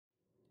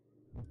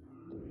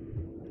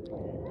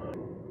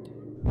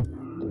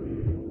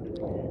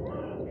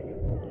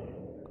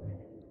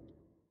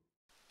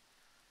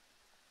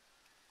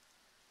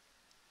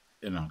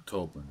In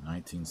October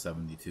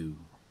 1972,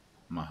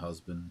 my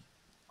husband,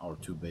 our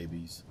two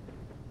babies,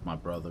 my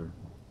brother,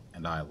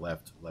 and I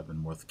left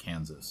Leavenworth,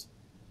 Kansas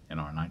in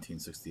our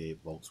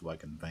 1968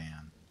 Volkswagen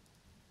van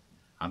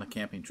on a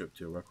camping trip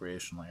to a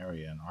recreational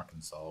area in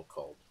Arkansas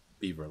called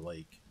Beaver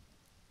Lake.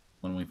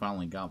 When we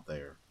finally got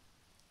there,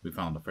 we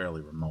found a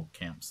fairly remote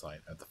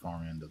campsite at the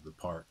far end of the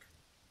park.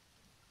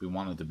 We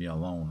wanted to be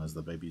alone as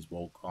the babies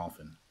woke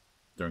often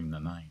during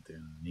the night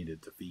and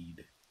needed to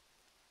feed.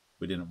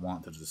 We didn't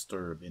want to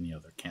disturb any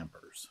other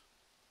campers.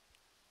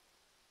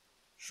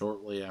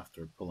 Shortly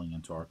after pulling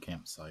into our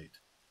campsite,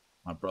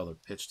 my brother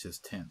pitched his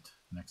tent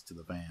next to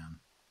the van.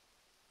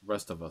 The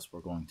rest of us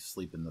were going to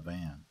sleep in the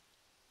van.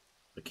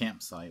 The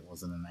campsite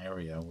was in an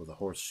area with a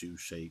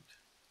horseshoe-shaped,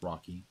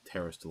 rocky,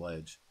 terraced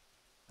ledge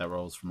that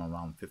rose from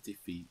around 50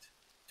 feet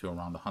to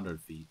around 100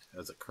 feet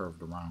as it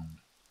curved around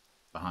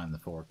behind the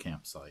four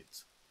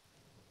campsites.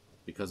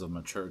 Because of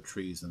mature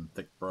trees and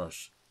thick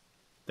brush,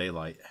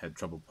 daylight had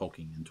trouble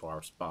poking into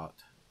our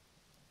spot.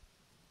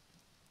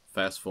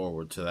 Fast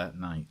forward to that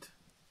night,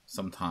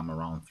 sometime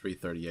around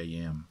 3:30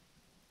 a.m.,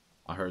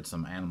 I heard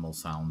some animal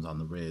sounds on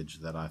the ridge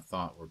that I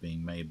thought were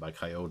being made by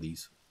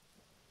coyotes.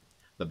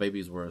 The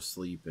babies were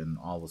asleep and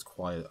all was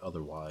quiet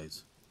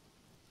otherwise.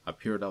 I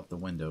peered out the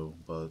window,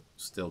 but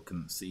still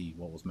couldn't see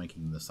what was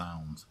making the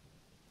sounds,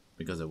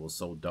 because it was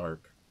so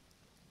dark.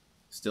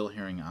 Still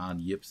hearing odd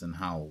yips and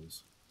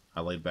howls,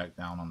 I laid back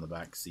down on the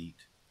back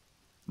seat.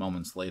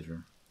 Moments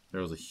later,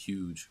 there was a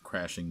huge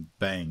crashing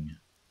bang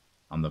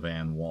on the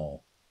van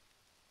wall,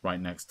 right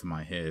next to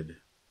my head.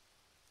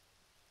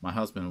 My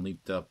husband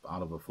leaped up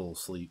out of a full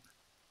sleep.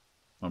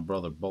 My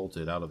brother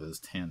bolted out of his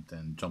tent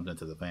and jumped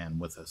into the van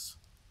with us.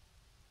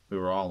 We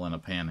were all in a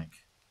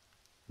panic,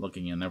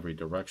 looking in every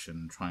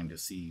direction, trying to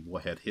see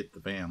what had hit the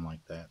van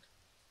like that.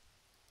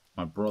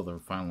 My brother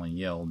finally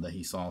yelled that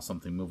he saw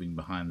something moving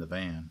behind the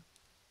van.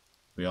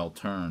 We all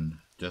turned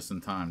just in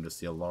time to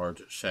see a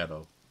large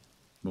shadow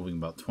moving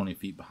about 20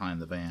 feet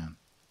behind the van,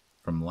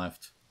 from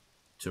left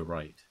to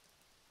right.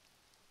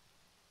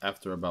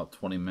 After about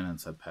 20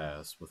 minutes had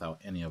passed without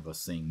any of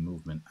us seeing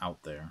movement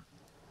out there,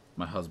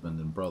 my husband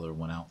and brother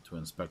went out to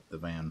inspect the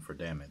van for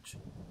damage,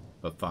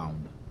 but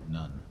found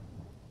none.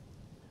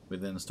 We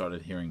then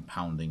started hearing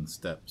pounding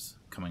steps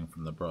coming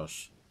from the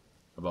brush,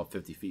 about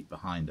 50 feet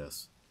behind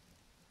us.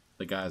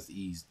 The guys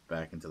eased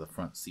back into the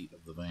front seat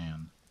of the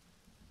van.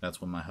 That's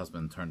when my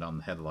husband turned on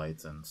the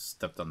headlights and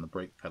stepped on the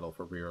brake pedal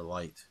for rear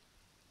light.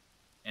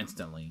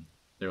 Instantly,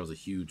 there was a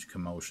huge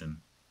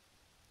commotion.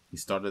 He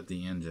started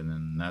the engine,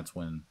 and that's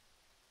when,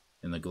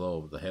 in the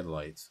glow of the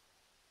headlights,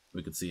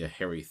 we could see a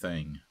hairy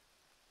thing,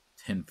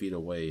 10 feet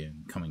away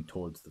and coming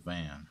towards the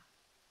van.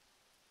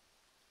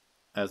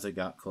 As it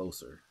got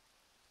closer,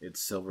 its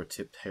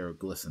silver-tipped hair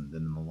glistened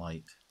in the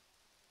light.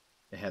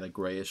 It had a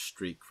grayish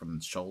streak from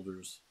its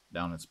shoulders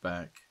down its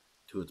back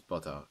to its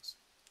buttocks.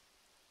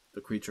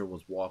 The creature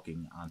was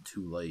walking on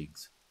two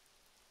legs,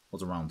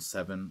 was around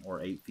 7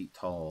 or 8 feet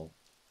tall,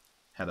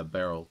 had a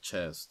barrel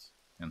chest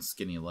and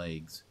skinny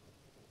legs.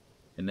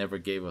 It never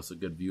gave us a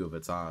good view of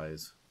its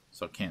eyes,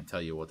 so I can't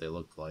tell you what they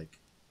looked like.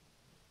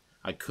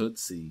 I could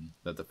see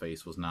that the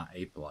face was not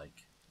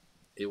ape-like.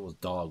 It was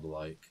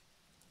dog-like.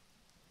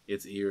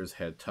 Its ears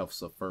had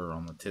tufts of fur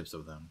on the tips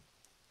of them,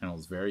 and it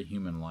was very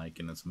human-like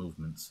in its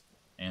movements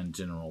and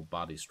general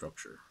body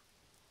structure.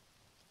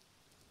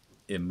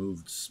 It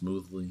moved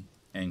smoothly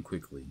and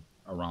quickly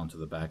around to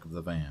the back of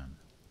the van,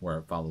 where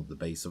it followed the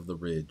base of the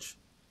ridge,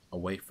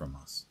 away from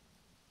us.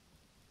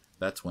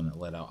 That's when it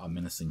let out a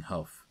menacing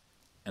huff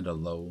and a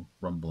low,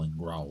 rumbling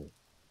growl,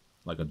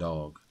 like a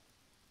dog.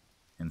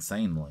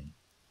 Insanely,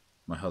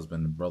 my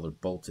husband and brother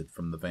bolted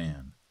from the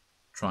van,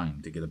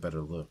 trying to get a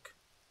better look.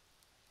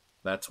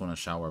 That's when a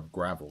shower of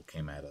gravel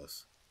came at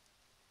us.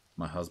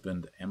 My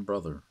husband and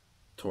brother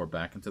tore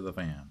back into the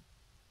van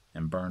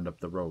and burned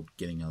up the road,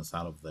 getting us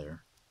out of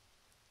there.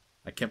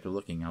 I kept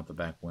looking out the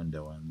back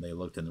window, and they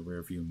looked in the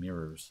rearview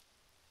mirrors,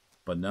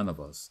 but none of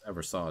us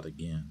ever saw it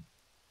again.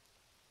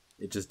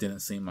 It just didn't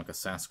seem like a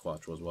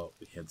Sasquatch was what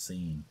we had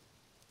seen.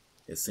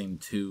 It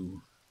seemed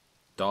too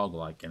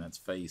dog-like in its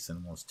face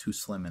and was too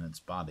slim in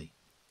its body.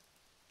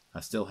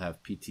 I still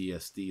have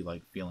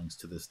PTSD-like feelings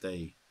to this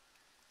day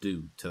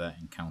due to that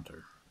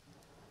encounter.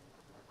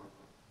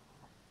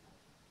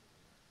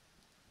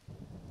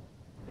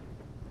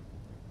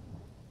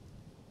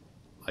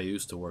 I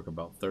used to work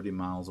about 30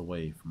 miles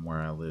away from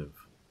where I live.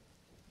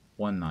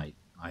 One night,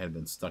 I had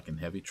been stuck in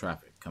heavy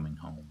traffic coming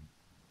home.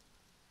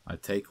 I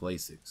take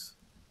Lasix,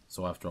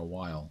 so after a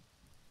while,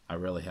 I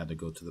really had to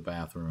go to the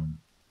bathroom.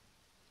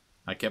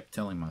 I kept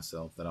telling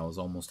myself that I was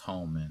almost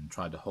home and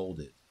tried to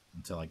hold it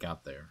until I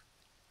got there.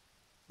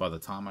 By the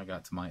time I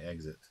got to my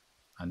exit,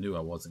 I knew I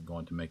wasn't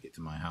going to make it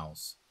to my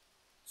house,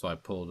 so I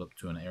pulled up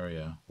to an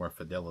area where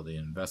Fidelity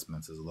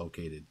Investments is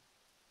located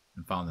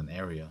and found an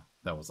area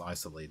that was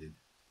isolated.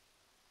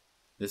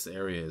 This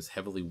area is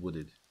heavily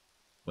wooded,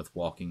 with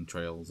walking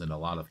trails and a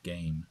lot of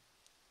game,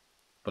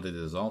 but it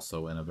is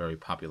also in a very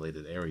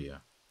populated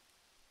area.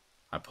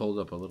 I pulled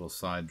up a little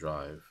side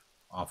drive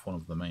off one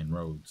of the main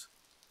roads.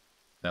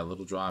 That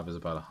little drive is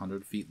about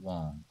 100 feet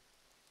long,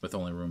 with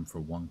only room for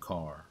one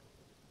car.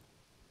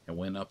 It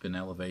went up in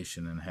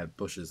elevation and had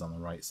bushes on the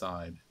right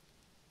side,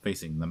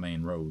 facing the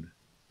main road.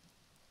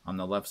 On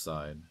the left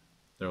side,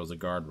 there was a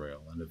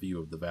guardrail and a view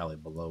of the valley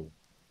below.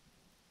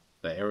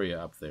 The area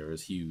up there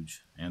is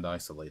huge and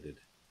isolated,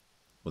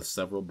 with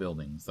several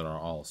buildings that are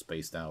all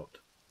spaced out.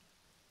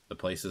 The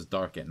place is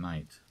dark at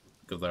night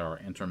because there are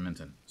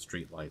intermittent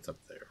street lights up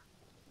there.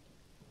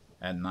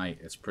 At night,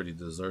 it's pretty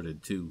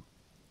deserted too.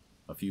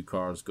 A few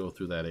cars go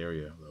through that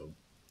area, though,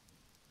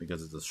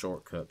 because it's a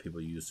shortcut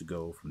people use to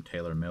go from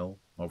Taylor Mill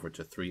over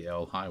to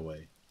 3L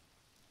Highway,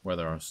 where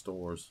there are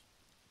stores,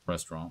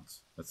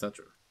 restaurants,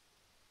 etc.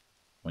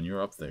 When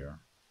you're up there,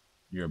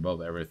 you're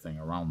above everything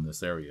around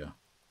this area.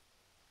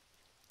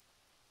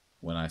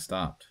 When I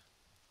stopped,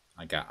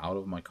 I got out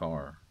of my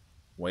car,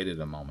 waited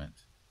a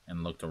moment,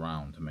 and looked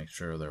around to make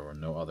sure there were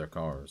no other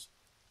cars.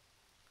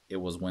 It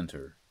was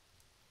winter,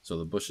 so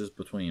the bushes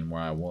between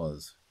where I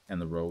was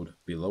and the road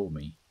below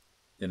me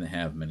didn't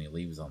have many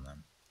leaves on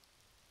them.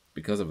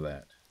 Because of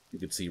that, you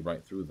could see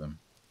right through them.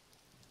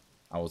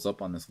 I was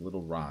up on this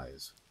little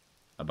rise,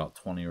 about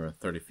 20 or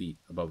 30 feet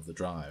above the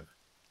drive,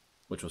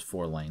 which was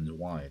 4 lanes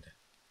wide.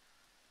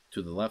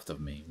 To the left of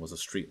me was a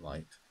street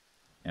light,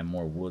 and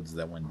more woods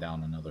that went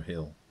down another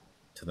hill,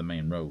 to the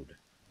main road.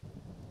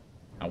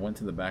 I went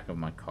to the back of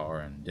my car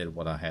and did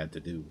what I had to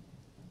do.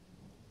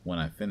 When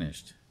I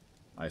finished,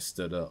 I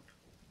stood up,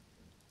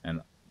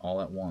 and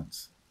all at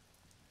once,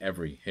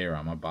 every hair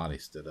on my body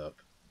stood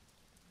up.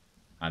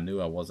 I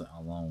knew I wasn't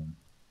alone.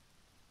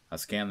 I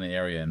scanned the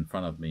area in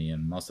front of me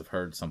and must have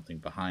heard something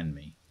behind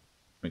me,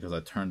 because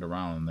I turned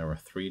around and there were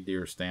 3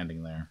 deer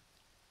standing there,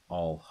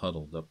 all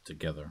huddled up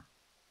together,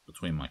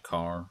 between my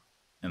car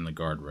and the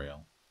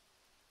guardrail.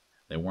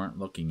 They weren't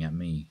looking at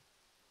me.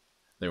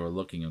 They were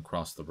looking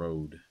across the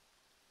road.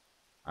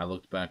 I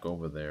looked back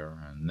over there,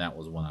 and that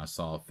was when I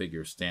saw a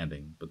figure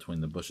standing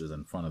between the bushes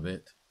in front of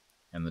it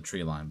and the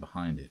tree line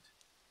behind it.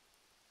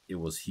 It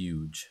was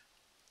huge.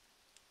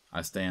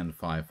 I stand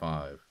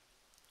 5'5".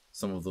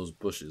 Some of those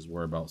bushes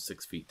were about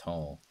 6 feet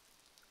tall,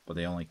 but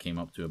they only came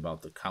up to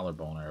about the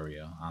collarbone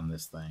area on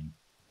this thing,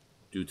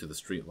 due to the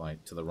street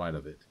light to the right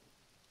of it.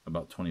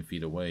 About 20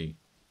 feet away,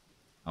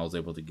 I was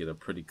able to get a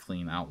pretty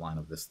clean outline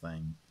of this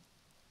thing.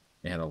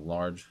 It had a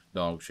large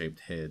dog-shaped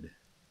head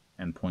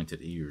and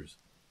pointed ears.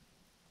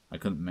 I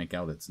couldn't make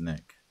out its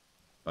neck,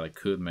 but I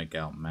could make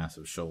out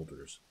massive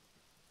shoulders.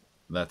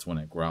 That's when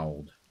it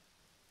growled.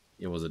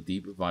 It was a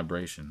deep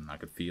vibration I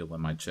could feel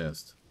in my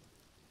chest.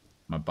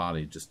 My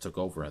body just took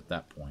over at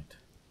that point.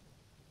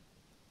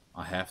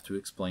 I have to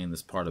explain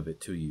this part of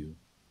it to you.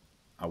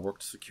 I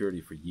worked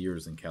security for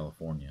years in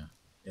California,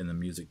 in the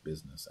music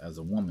business. As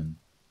a woman,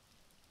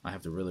 I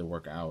have to really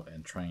work out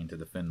and train to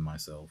defend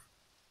myself.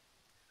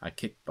 I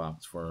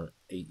kickboxed for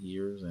 8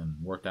 years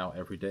and worked out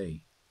every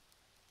day.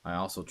 I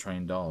also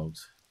trained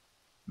dogs,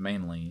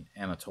 mainly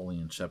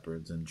Anatolian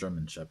Shepherds and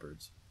German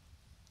Shepherds.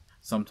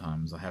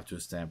 Sometimes I have to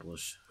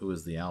establish who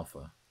is the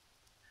alpha,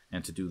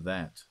 and to do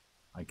that,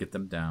 I get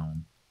them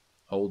down,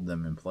 hold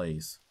them in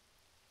place,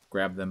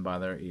 grab them by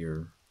their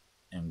ear,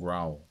 and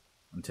growl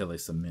until they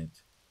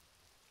submit.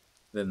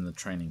 Then the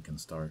training can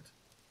start.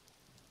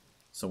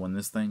 So when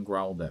this thing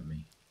growled at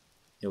me,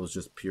 it was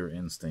just pure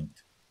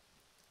instinct.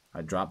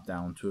 I dropped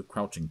down to a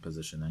crouching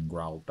position and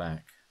growled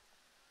back.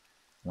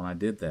 When I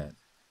did that,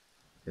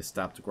 it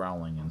stopped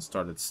growling and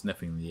started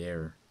sniffing the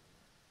air.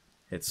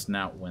 Its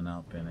snout went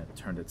up and it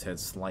turned its head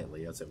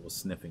slightly as it was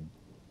sniffing.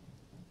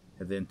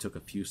 It then took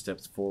a few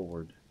steps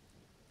forward.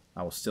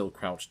 I was still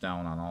crouched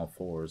down on all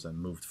fours and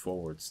moved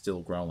forward,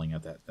 still growling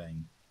at that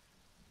thing.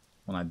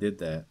 When I did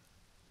that,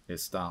 it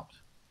stopped.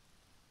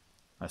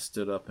 I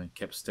stood up and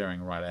kept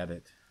staring right at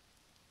it.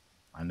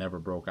 I never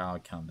broke eye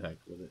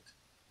contact with it.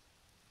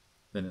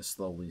 Then it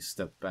slowly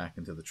stepped back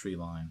into the tree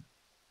line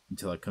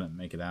until I couldn't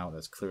make it out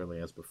as clearly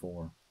as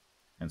before,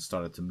 and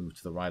started to move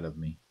to the right of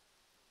me.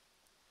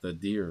 The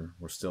deer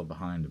were still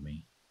behind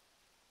me.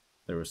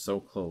 They were so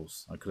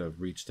close I could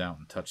have reached out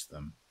and touched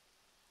them.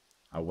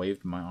 I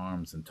waved my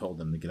arms and told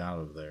them to get out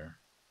of there.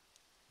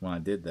 When I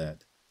did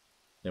that,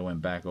 they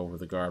went back over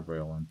the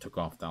guardrail and took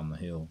off down the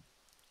hill.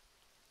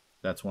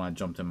 That's when I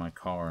jumped in my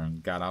car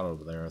and got out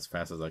of there as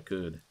fast as I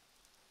could.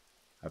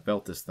 I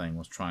felt this thing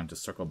was trying to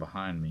circle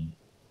behind me,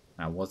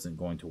 and I wasn't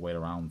going to wait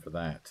around for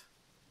that.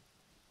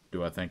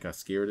 Do I think I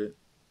scared it?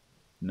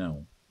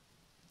 No.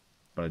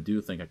 But I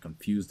do think I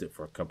confused it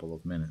for a couple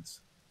of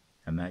minutes,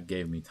 and that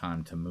gave me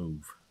time to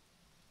move.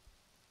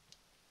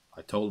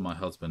 I told my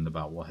husband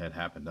about what had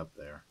happened up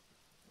there,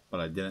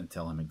 but I didn't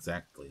tell him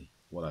exactly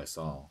what I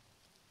saw.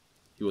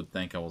 He would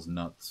think I was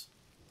nuts,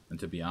 and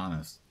to be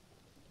honest,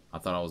 I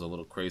thought I was a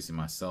little crazy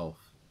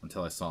myself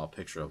until I saw a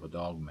picture of a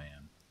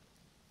dogman.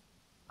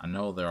 I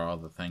know there are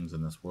other things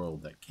in this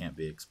world that can't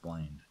be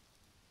explained.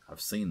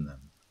 I've seen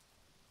them,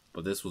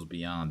 but this was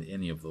beyond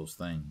any of those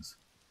things.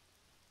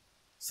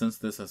 Since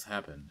this has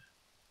happened,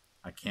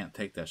 I can't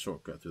take that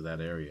shortcut through that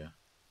area.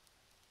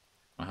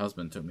 My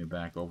husband took me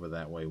back over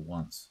that way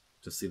once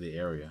to see the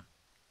area,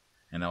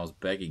 and I was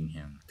begging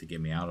him to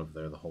get me out of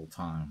there the whole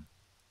time.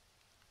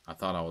 I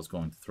thought I was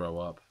going to throw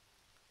up.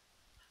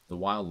 The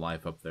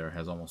wildlife up there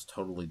has almost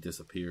totally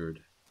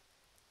disappeared.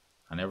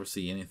 I never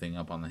see anything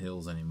up on the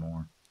hills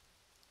anymore.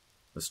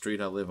 The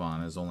street I live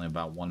on is only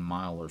about 1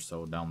 mile or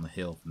so down the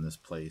hill from this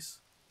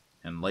place,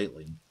 and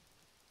lately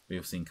we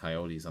have seen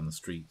coyotes on the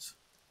streets,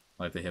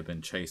 like they have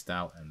been chased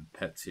out and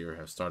pets here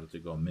have started to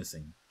go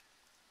missing.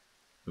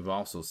 We've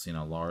also seen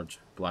a large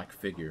black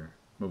figure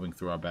moving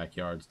through our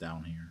backyards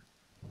down here.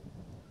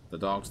 The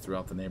dogs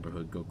throughout the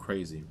neighborhood go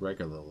crazy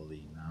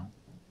regularly now.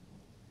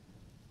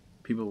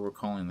 People were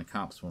calling the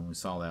cops when we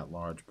saw that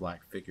large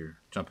black figure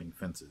jumping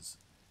fences.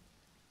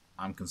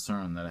 I'm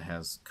concerned that it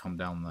has come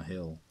down the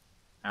hill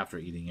after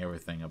eating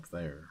everything up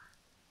there.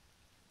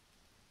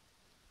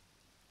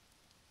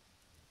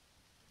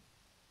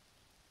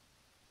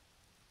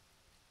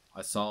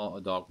 I saw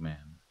a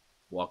dogman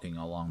walking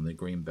along the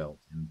Greenbelt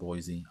in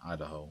Boise,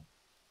 Idaho,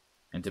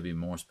 and to be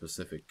more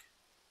specific,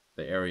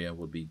 the area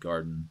would be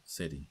Garden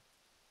City.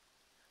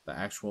 The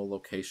actual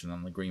location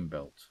on the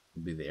Greenbelt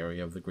would be the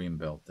area of the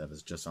Greenbelt that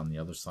is just on the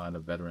other side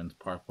of Veterans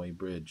Parkway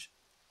Bridge.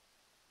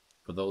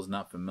 For those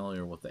not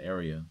familiar with the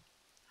area,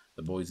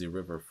 the Boise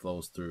River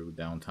flows through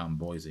downtown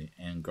Boise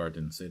and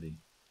Garden City.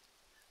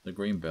 The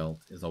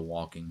Greenbelt is a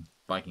walking,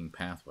 biking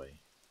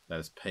pathway that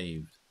is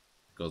paved,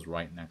 goes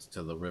right next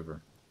to the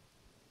river.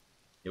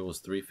 It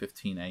was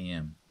 3:15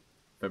 a.m.,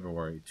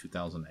 February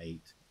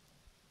 2008,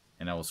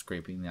 and I was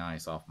scraping the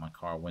ice off my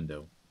car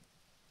window.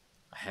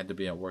 I had to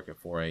be at work at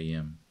 4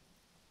 a.m.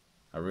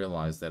 I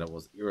realized that it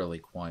was eerily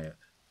quiet.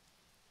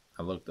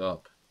 I looked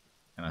up,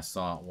 and I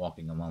saw it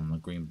walking along the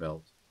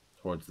Greenbelt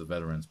towards the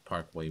Veterans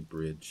Parkway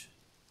Bridge.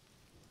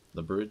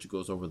 The bridge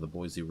goes over the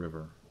Boise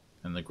River,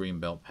 and the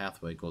Greenbelt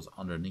pathway goes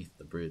underneath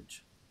the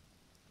bridge.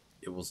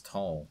 It was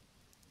tall,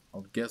 I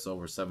would guess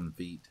over 7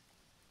 feet.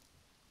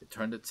 It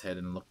turned its head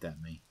and looked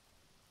at me.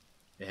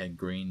 It had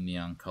green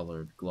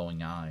neon-colored,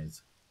 glowing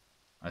eyes.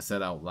 I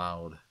said out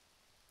loud,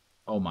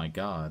 "Oh my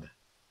God!"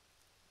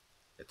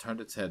 It turned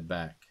its head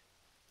back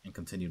and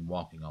continued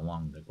walking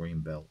along the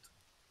Greenbelt.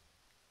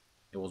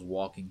 It was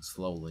walking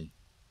slowly.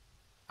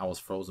 I was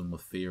frozen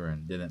with fear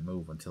and didn't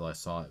move until I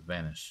saw it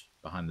vanish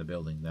behind the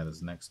building that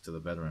is next to the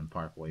Veteran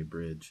Parkway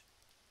Bridge.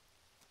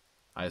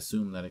 I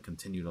assumed that it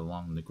continued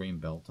along the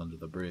Greenbelt under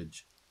the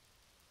bridge.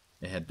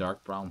 It had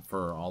dark brown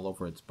fur all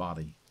over its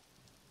body,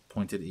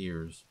 pointed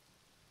ears,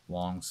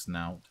 long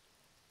snout,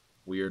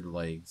 weird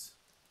legs,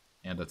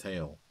 and a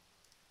tail.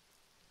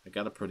 I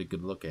got a pretty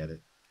good look at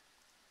it.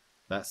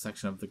 That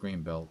section of the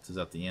Greenbelt is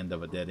at the end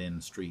of a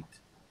dead-end street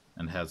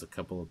and has a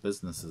couple of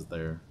businesses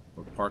there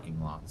with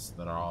parking lots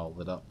that are all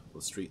lit up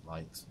with street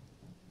lights.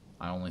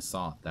 I only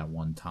saw it that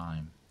one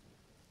time.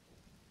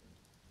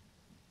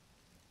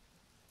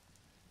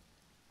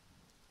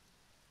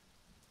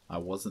 I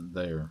wasn't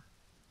there,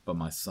 but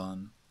my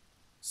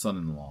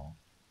son-in-law,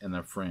 and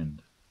their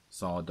friend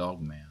saw a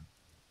dogman.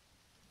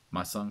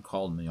 My son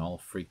called me all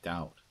freaked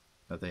out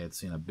that they had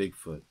seen a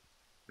Bigfoot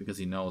because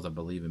he knows I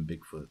believe in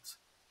Bigfoots.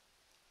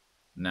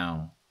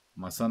 Now,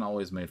 my son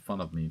always made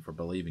fun of me for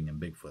believing in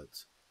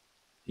Bigfoots.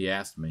 He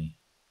asked me,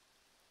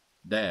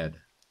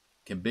 "Dad,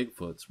 can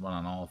Bigfoots run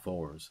on all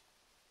fours?"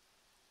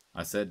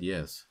 I said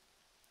yes.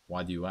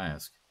 Why do you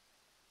ask?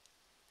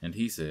 And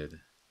he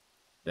said,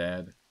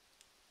 "Dad,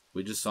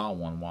 we just saw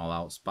one while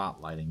out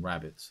spotlighting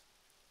rabbits."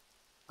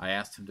 I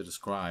asked him to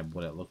describe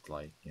what it looked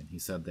like, and he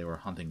said they were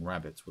hunting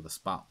rabbits with a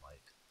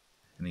spotlight,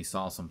 and he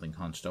saw something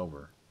hunched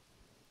over.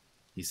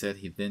 He said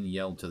he then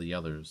yelled to the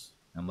others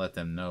and let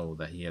them know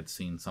that he had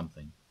seen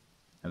something,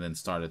 and then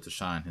started to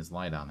shine his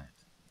light on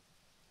it.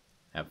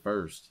 At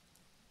first,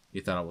 he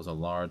thought it was a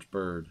large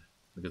bird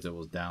because it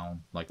was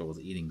down like it was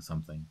eating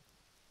something.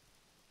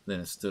 Then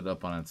it stood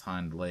up on its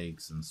hind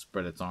legs and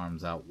spread its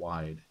arms out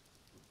wide,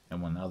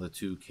 and when the other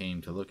two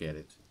came to look at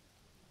it,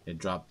 it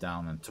dropped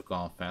down and took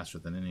off faster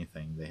than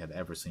anything they had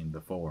ever seen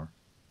before.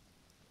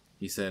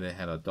 He said it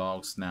had a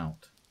dog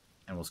snout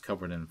and was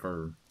covered in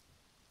fur,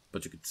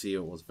 but you could see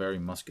it was very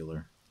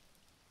muscular.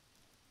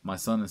 My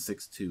son is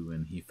 6'2",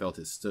 and he felt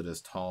it stood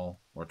as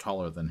tall or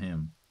taller than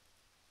him.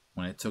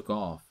 When it took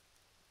off,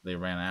 they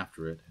ran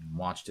after it and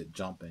watched it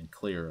jump and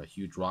clear a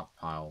huge rock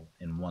pile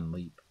in one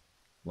leap,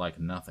 like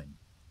nothing.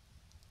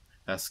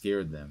 That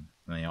scared them,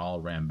 and they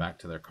all ran back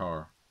to their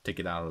car to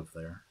get out of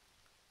there.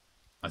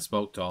 I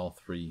spoke to all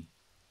three,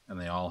 and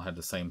they all had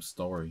the same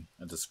story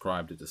and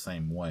described it the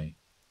same way.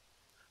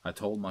 I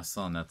told my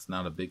son that's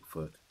not a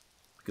Bigfoot,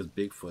 because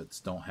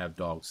Bigfoots don't have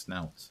dog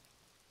snouts.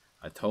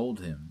 I told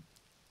him,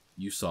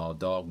 "You saw a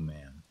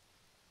dogman."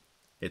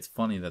 It's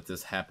funny that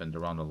this happened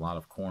around a lot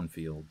of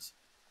cornfields.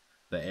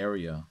 The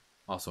area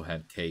also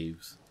had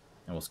caves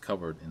and was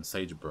covered in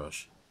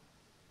sagebrush.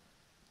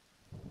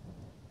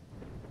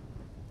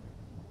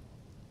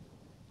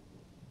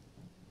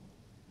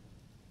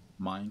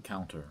 My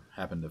encounter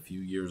happened a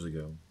few years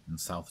ago in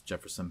South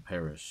Jefferson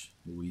Parish,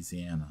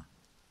 Louisiana.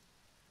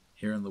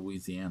 Here in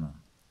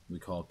Louisiana, we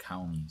call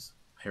counties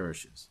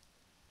parishes,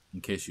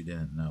 in case you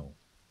didn't know.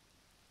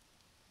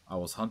 I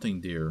was hunting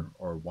deer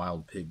or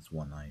wild pigs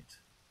one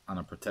night. on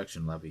a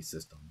protection levee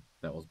system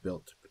that was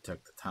built to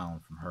protect the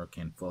town from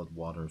hurricane flood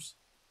waters.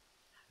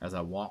 As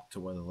I walked to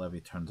where the levee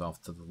turns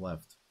off to the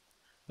left,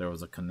 there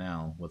was a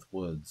canal with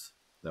woods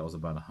that was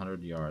about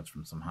 100 yards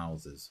from some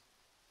houses.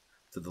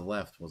 To the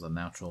left was a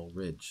natural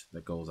ridge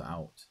that goes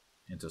out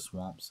into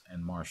swamps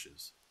and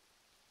marshes.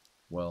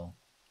 Well,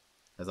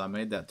 as I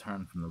made that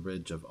turn from the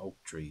ridge of oak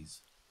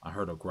trees, I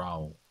heard a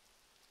growl.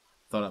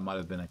 Thought it might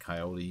have been a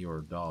coyote or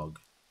a dog,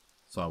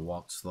 so I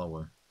walked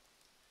slower.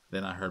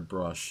 Then I heard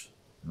brush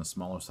and a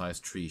smaller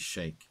sized tree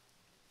shake,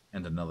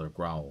 and another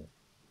growl.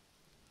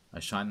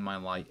 I shined my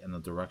light in the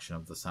direction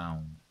of the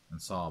sound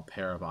and saw a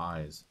pair of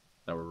eyes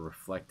that were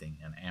reflecting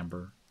an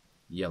amber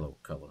yellow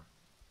color.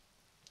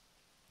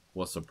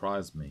 What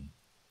surprised me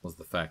was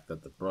the fact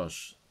that the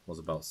brush was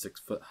about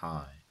 6 foot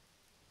high,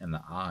 and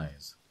the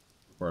eyes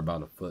were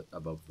about a foot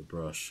above the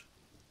brush.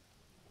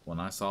 When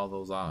I saw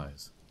those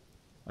eyes,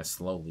 I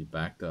slowly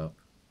backed up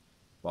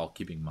while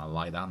keeping my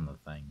light on the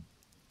thing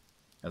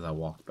as I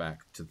walked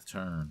back to the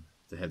turn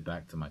to head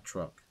back to my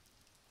truck,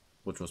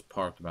 which was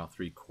parked about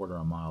 3/4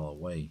 a mile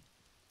away.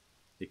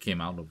 It came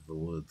out of the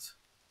woods.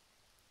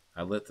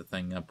 I lit the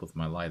thing up with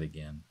my light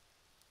again.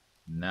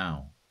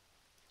 Now,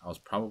 I was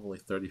probably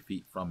 30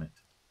 feet from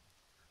it.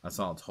 I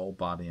saw its whole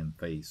body and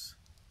face.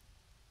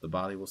 The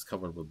body was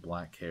covered with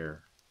black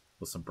hair,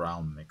 with some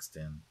brown mixed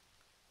in.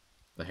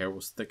 The hair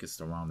was thickest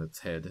around its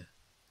head,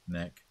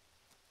 neck,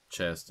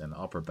 chest, and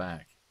upper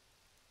back.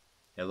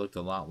 It looked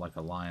a lot like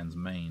a lion's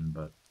mane,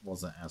 but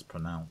wasn't as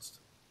pronounced,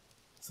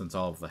 since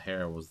all of the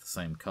hair was the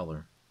same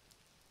color.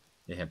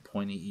 It had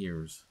pointy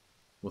ears,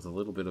 with a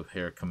little bit of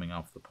hair coming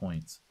off the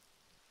points,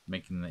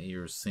 making the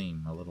ears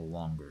seem a little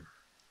longer.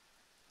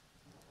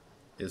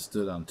 It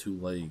stood on 2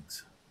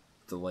 legs.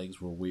 The legs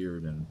were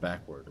weird and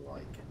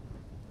backward-like.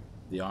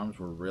 The arms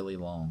were really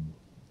long,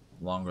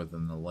 longer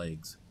than the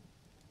legs.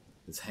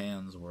 Its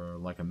hands were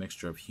like a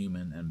mixture of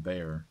human and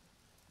bear,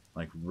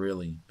 like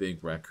really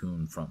big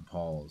raccoon front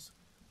paws.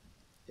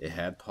 It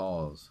had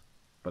paws,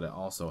 but it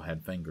also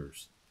had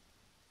fingers.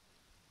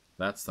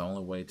 That's the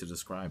only way to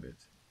describe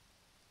it.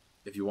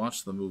 If you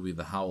watch the movie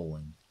The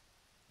Howling,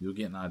 you'll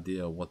get an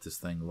idea of what this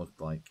thing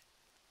looked like.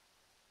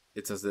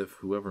 It's as if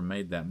whoever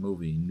made that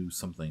movie knew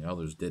something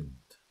others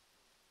didn't.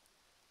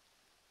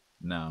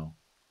 Now,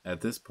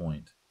 at this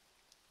point,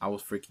 I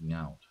was freaking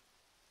out,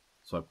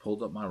 so I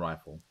pulled up my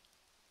rifle.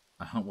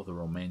 I hunt with a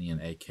Romanian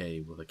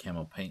AK with a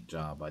camo paint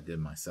job I did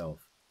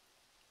myself.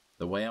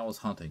 The way I was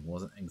hunting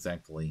wasn't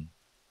exactly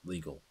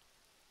legal.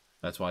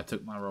 That's why I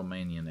took my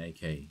Romanian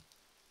AK.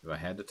 If I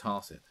had to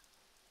toss it,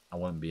 I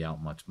wouldn't be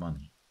out much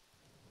money.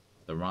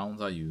 The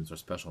rounds I use are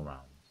special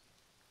rounds,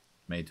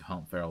 made to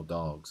hunt feral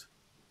dogs.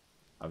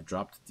 I've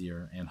dropped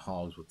deer and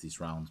hogs with these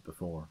rounds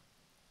before.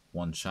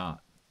 1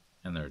 shot,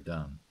 and they're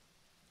done.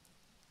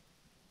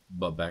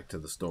 But back to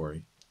the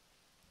story.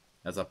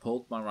 As I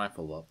pulled my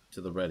rifle up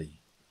to the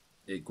ready,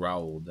 it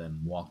growled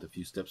and walked a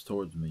few steps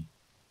towards me.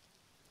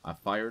 I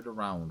fired a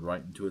round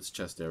right into its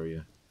chest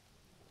area.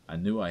 I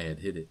knew I had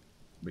hit it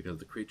because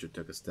the creature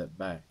took a step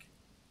back.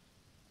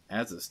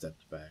 As it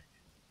stepped back,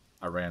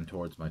 I ran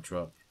towards my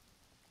truck.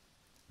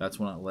 That's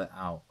when it let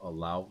out a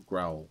loud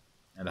growl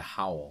and a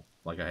howl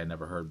like I had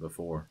never heard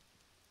before.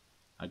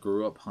 I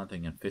grew up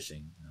hunting and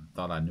fishing and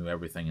thought I knew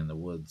everything in the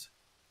woods,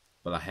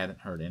 but I hadn't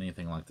heard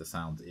anything like the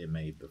sounds it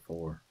made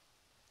before.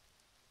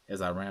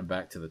 As I ran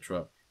back to the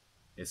truck,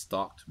 it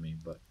stalked me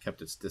but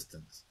kept its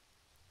distance.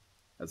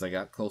 As I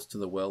got close to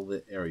the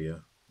well-lit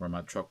area where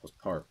my truck was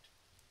parked,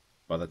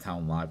 by the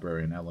town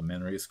library and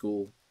elementary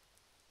school,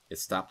 it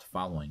stopped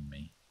following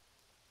me.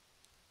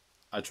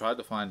 I tried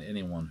to find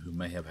anyone who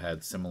may have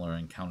had similar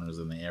encounters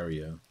in the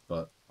area,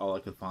 but all I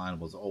could find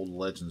was old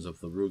legends of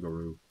the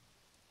Rougarou,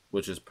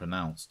 which is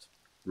pronounced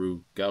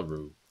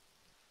Roo-Garoo.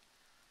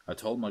 I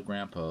told my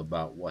grandpa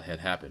about what had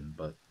happened,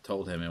 but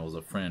told him it was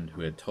a friend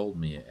who had told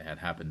me it had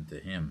happened to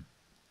him.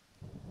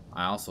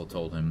 I also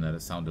told him that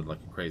it sounded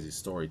like a crazy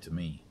story to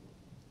me.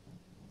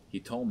 He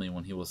told me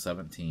when he was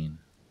 17,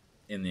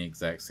 in the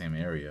exact same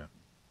area,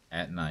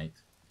 at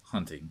night,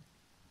 hunting,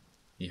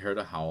 he heard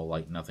a howl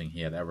like nothing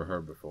he had ever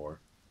heard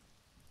before.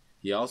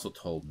 He also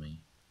told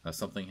me that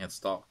something had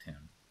stalked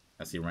him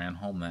as he ran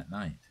home that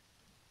night.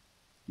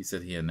 He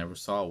said he had never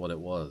saw what it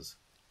was,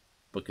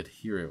 but could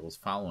hear it was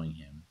following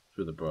him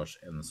through the brush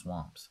and the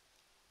swamps.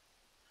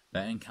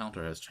 That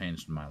encounter has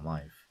changed my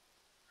life.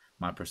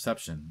 My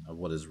perception of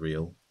what is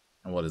real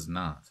and what is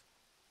not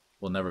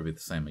will never be the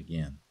same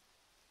again.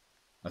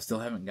 I still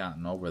haven't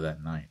gotten over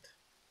that night.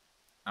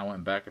 I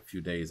went back a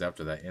few days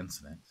after that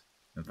incident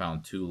and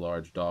found 2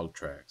 large dog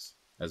tracks,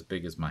 as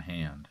big as my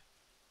hand.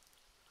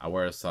 I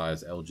wear a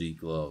size LG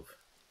glove.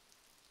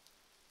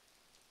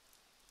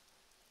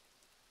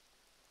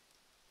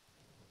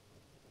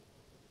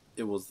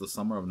 It was the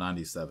summer of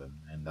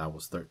 '97, and I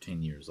was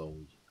 13 years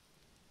old.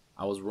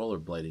 I was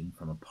rollerblading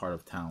from a part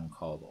of town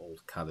called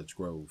Old Cottage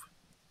Grove.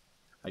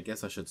 I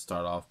guess I should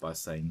start off by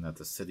saying that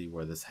the city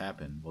where this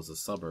happened was a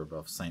suburb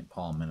of St.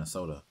 Paul,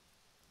 Minnesota,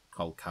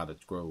 called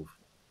Cottage Grove.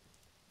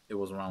 It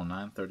was around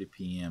 9:30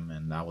 p.m.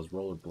 and I was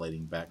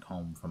rollerblading back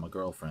home from a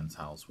girlfriend's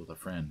house with a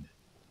friend.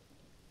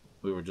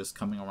 We were just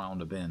coming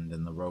around a bend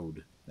in the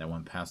road that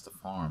went past a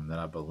farm that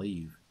I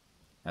believe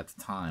at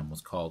the time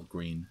was called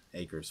Green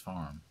Acres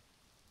Farm.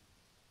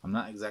 I'm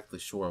not exactly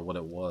sure what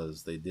it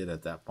was they did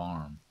at that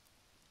farm,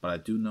 but I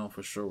do know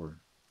for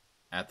sure,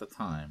 at the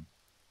time,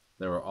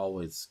 there were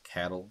always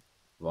cattle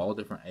of all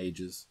different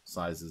ages,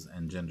 sizes,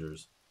 and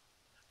genders,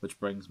 which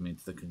brings me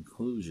to the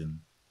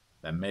conclusion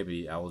that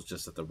maybe I was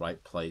just at the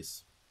right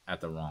place at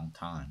the wrong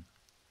time.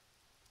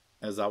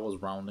 As I was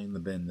rounding the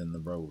bend in the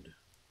road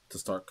to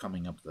start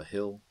coming up the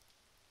hill,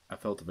 I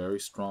felt a very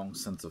strong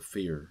sense of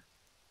fear.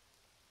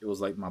 It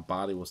was like my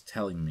body was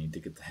telling me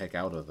to get the heck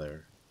out of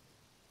there,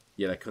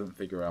 yet I couldn't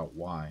figure out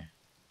why.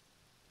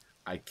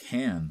 I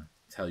can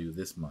tell you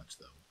this much,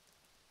 though.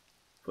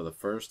 For the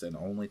first and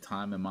only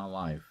time in my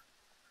life,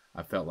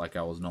 I felt like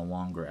I was no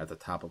longer at the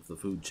top of the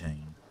food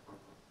chain.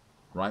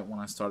 Right when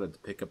I started to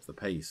pick up the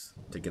pace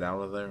to get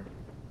out of there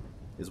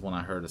is when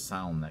I heard a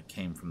sound that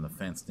came from the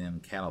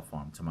fenced-in cattle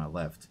farm to my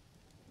left,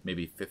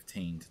 maybe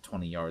 15 to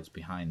 20 yards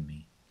behind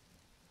me.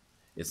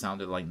 It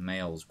sounded like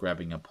nails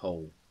grabbing a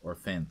pole or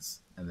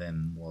fence, and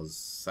then was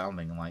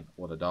sounding like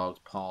what a dog's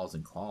paws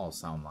and claws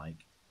sound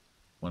like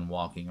when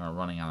walking or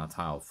running on a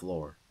tiled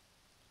floor.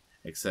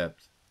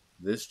 Except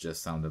this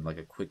just sounded like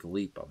a quick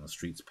leap on the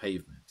street's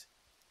pavement.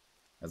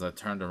 As I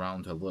turned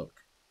around to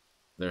look,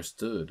 there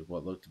stood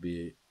what looked to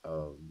be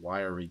a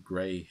wiry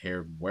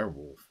gray-haired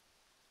werewolf.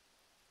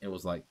 It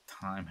was like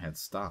time had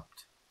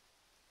stopped.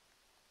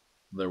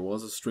 There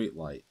was a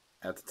streetlight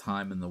at the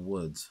time in the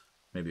woods,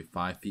 maybe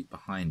 5 feet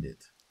behind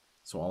it,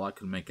 so all I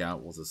could make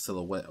out was a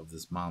silhouette of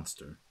this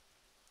monster.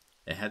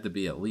 It had to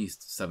be at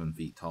least 7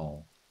 feet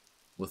tall,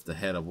 with the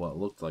head of what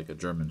looked like a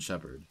German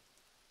shepherd,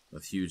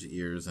 with huge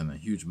ears and a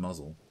huge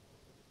muzzle.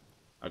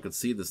 I could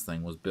see this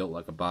thing was built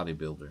like a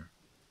bodybuilder.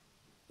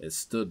 It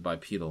stood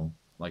bipedal,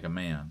 like a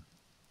man,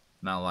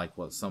 not like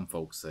what some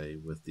folks say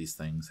with these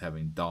things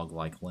having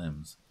dog-like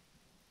limbs.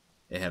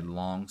 It had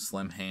long,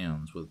 slim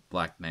hands with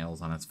black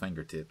nails on its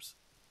fingertips.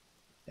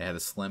 It had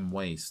a slim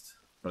waist,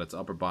 but its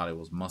upper body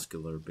was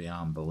muscular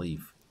beyond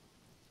belief.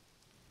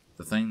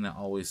 The thing that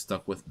always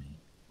stuck with me,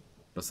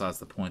 besides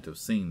the point of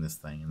seeing this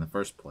thing in the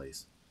first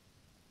place,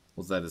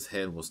 was that his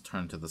head was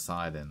turned to the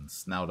side and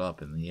snout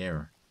up in the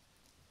air.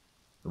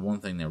 The one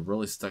thing that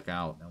really stuck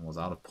out and was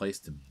out of place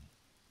to me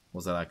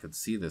was that I could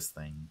see this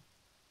thing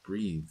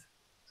breathe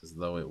as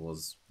though it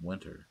was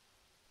winter.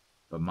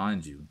 But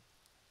mind you,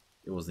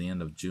 it was the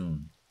end of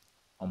June,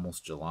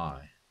 almost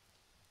July.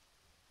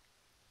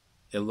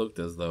 It looked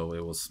as though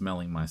it was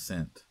smelling my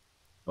scent,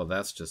 but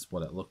that's just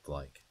what it looked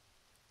like.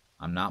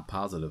 I'm not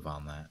positive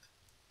on that.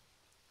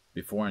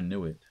 Before I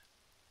knew it,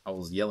 I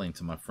was yelling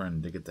to my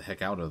friend to get the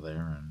heck out of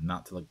there and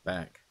not to look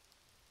back,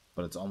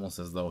 but it's almost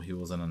as though he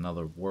was in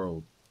another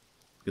world,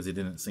 because he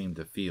didn't seem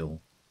to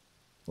feel,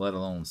 let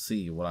alone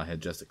see, what I had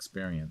just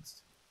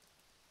experienced.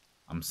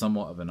 I'm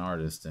somewhat of an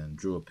artist and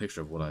drew a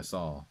picture of what I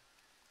saw,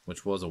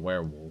 which was a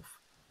werewolf.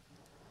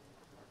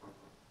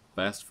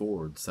 Fast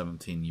forward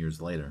 17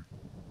 years later,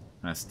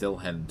 and I still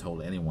hadn't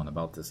told anyone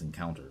about this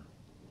encounter.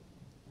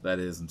 That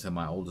is, until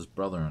my oldest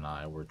brother and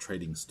I were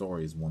trading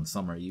stories one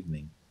summer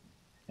evening,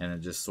 and it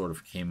just sort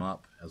of came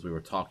up as we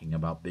were talking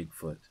about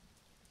Bigfoot.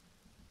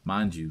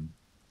 Mind you,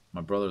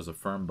 my brother's a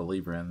firm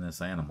believer in this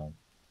animal,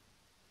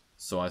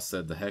 so I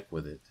said the heck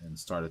with it and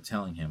started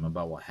telling him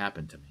about what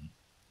happened to me,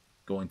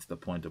 going to the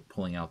point of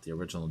pulling out the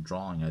original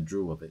drawing I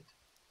drew of it.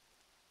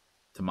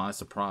 To my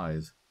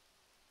surprise,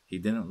 he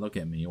didn't look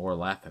at me or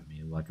laugh at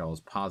me like I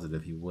was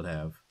positive he would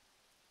have.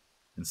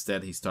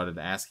 Instead, he started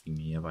asking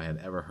me if I had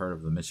ever heard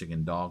of the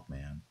Michigan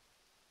DOGMAN,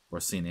 or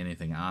seen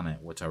anything on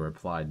it, which I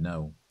replied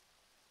no.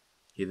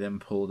 He then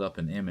pulled up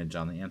an image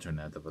on the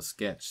internet of a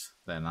sketch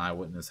that an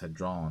eyewitness had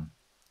drawn,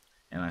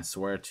 and I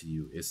swear to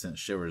you it sent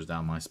shivers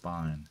down my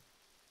spine,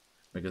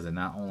 because it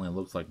not only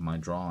looked like my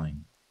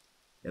drawing,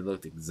 it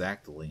looked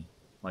exactly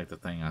like the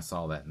thing I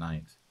saw that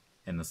night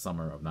in the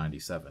summer of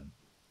 '97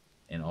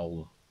 in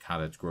Old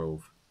Cottage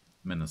Grove,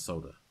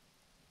 Minnesota.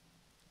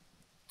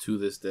 To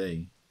this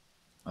day,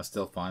 I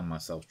still find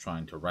myself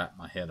trying to wrap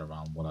my head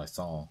around what I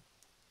saw.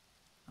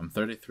 I'm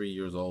 33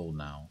 years old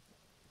now,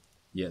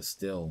 yet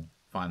still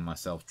find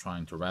myself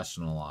trying to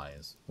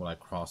rationalize what I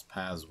crossed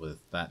paths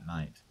with that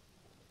night.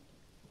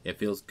 It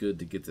feels good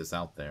to get this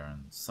out there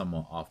and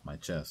somewhat off my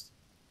chest.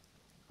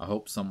 I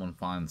hope someone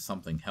finds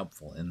something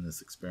helpful in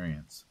this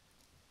experience,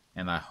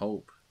 and I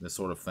hope this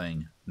sort of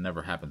thing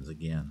never happens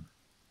again.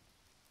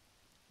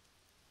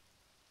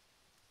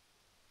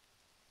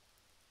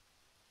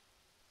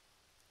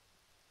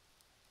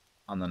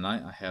 On the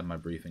night I had my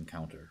brief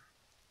encounter,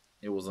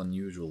 it was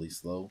unusually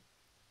slow.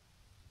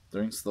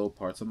 During slow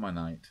parts of my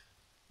night,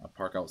 I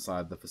park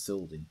outside the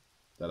facility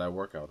that I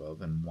work out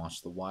of and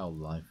watch the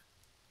wildlife.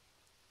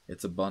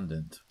 It's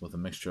abundant, with a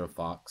mixture of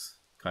fox,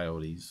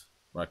 coyotes,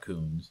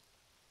 raccoons,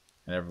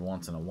 and every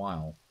once in a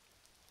while,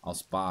 I'll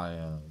spy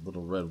a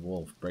little red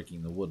wolf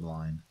breaking the wood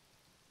line,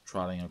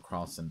 trotting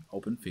across an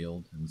open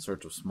field in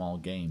search of small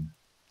game.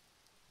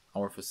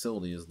 Our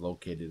facility is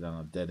located on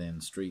a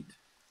dead-end street,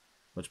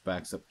 which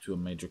backs up to a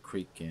major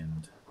creek,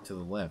 and to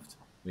the left,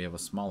 we have a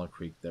smaller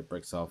creek that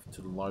breaks off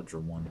to the larger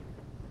one.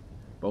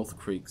 Both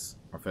creeks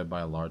are fed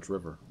by a large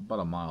river, about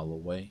a mile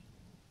away.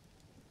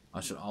 I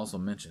should also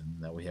mention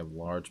that we have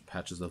large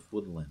patches of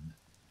woodland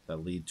that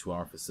lead to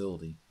our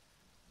facility,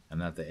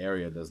 and that the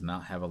area does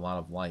not have a lot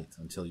of light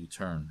until you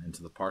turn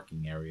into the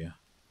parking area.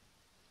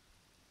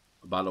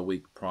 About a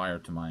week prior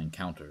to my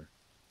encounter,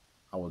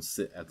 I would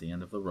sit at the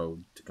end of the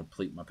road to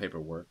complete my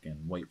paperwork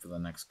and wait for the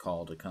next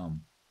call to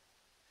come.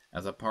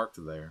 As I parked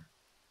there,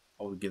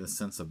 I would get a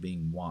sense of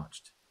being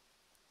watched.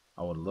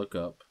 I would look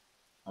up,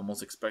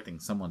 almost expecting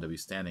someone to be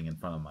standing in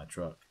front of my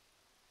truck.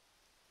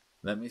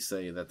 Let me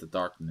say that the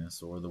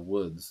darkness or the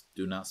woods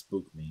do not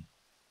spook me,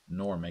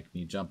 nor make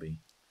me jumpy.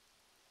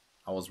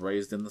 I was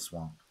raised in the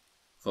swamp,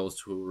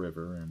 close to a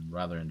river, and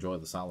rather enjoy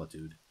the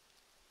solitude.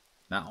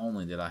 Not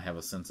only did I have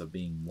a sense of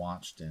being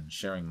watched and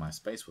sharing my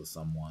space with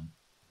someone,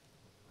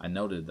 I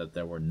noted that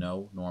there were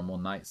no normal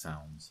night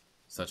sounds,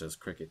 such as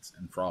crickets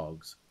and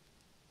frogs.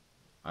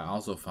 I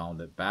also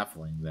found it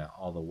baffling that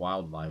all the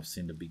wildlife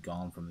seemed to be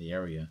gone from the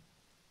area.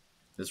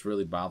 This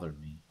really bothered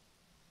me.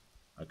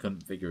 I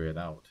couldn't figure it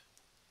out.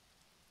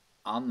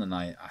 On the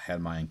night I had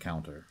my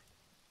encounter,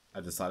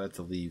 I decided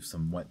to leave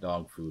some wet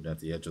dog food at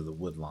the edge of the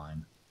wood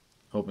line,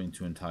 hoping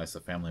to entice a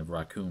family of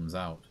raccoons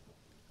out,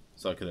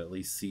 so I could at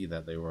least see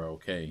that they were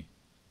okay.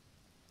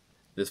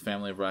 This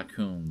family of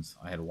raccoons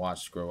I had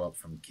watched grow up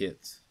from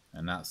kits,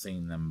 and not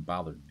seeing them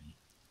bothered me.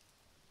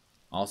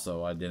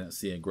 Also, I didn't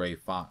see a gray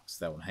fox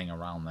that would hang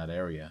around that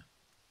area.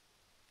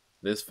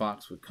 This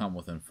fox would come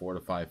within 4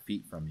 to 5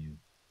 feet from you,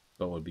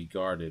 but would be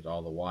guarded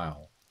all the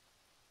while.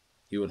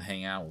 He would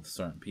hang out with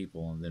certain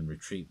people and then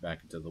retreat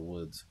back into the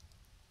woods.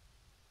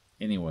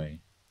 Anyway,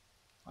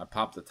 I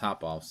popped the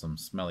top off some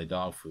smelly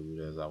dog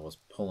food as I was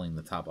pulling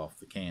the top off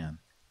the can.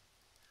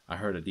 I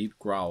heard a deep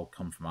growl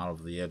come from out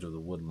of the edge of the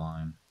wood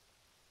line.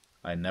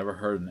 I had never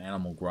heard an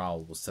animal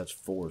growl with such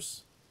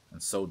force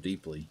and so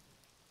deeply.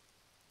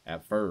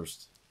 At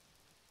first,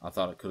 I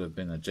thought it could have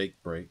been a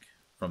jake brake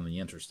from the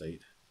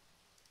interstate.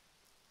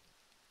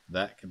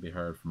 That can be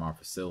heard from our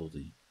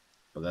facility,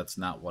 but that's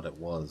not what it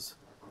was.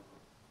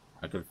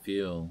 I could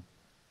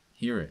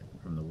hear it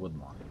from the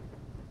woodline,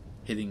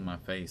 hitting my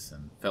face,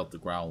 and felt the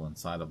growl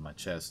inside of my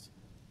chest,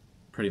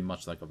 pretty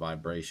much like a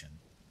vibration.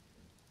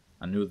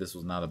 I knew this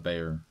was not a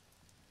bear,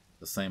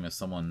 the same as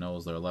someone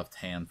knows their left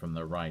hand from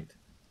their right.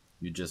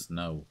 You just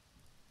know.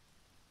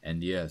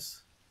 And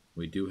yes,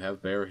 we do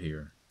have bear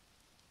here,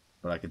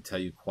 but I can tell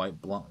you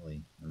quite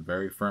bluntly and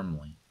very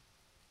firmly,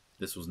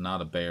 this was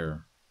not a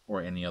bear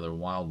or any other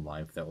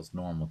wildlife that was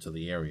normal to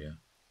the area.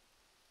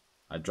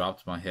 I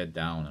dropped my head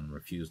down and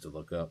refused to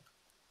look up.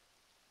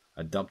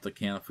 I dumped the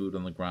can of food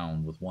on the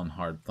ground with one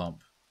hard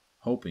thump,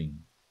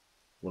 hoping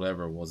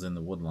whatever was in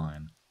the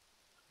woodline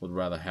would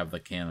rather have the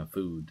can of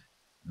food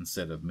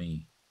instead of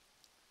me.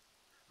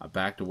 I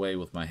backed away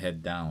with my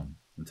head down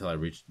until I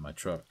reached my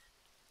truck.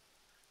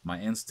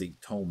 My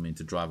instinct told me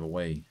to drive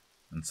away,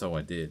 and so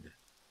I did.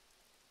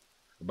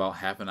 About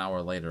half an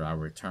hour later I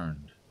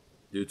returned,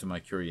 due to my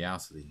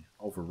curiosity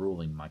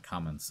overruling my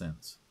common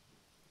sense.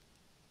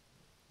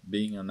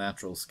 Being a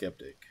natural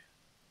skeptic,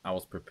 I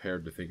was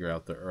prepared to figure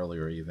out the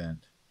earlier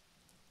event.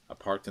 I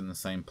parked in the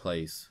same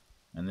place,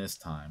 and this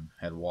time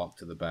had walked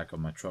to the back of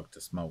my truck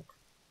to smoke.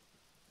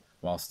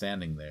 While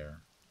standing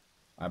there,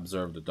 I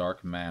observed a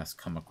dark mass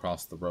come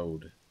across the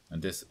road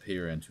and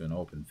disappear into an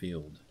open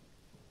field.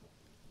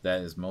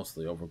 That is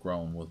mostly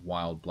overgrown with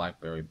wild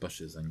blackberry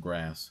bushes and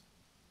grass.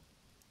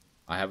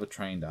 I have a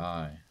trained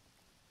eye.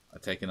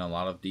 I've taken a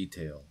lot of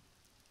detail,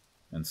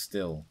 and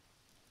still,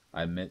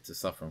 I admit to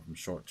suffering from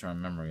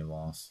short-term memory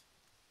loss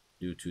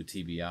due to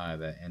TBI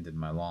that ended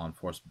my law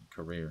enforcement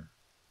career.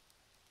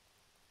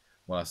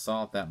 What I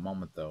saw at that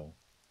moment, though,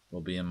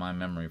 will be in my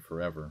memory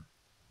forever.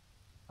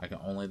 I can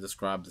only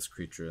describe this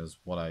creature as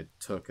what I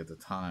took at the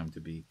time to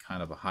be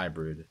kind of a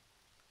hybrid.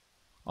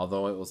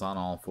 Although it was on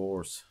all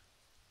fours,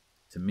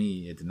 to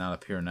me it did not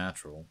appear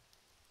natural.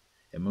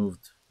 It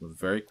moved with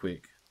very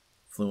quick,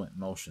 fluent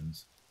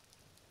motions.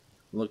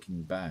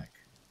 Looking back,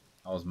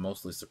 I was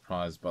mostly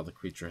surprised by the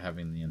creature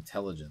having the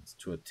intelligence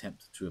to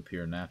attempt to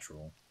appear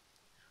natural.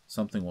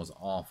 Something was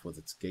off with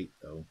its gait,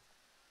 though.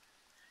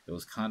 It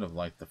was kind of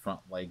like the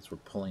front legs were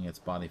pulling its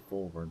body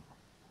forward.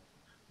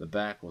 The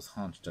back was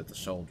hunched at the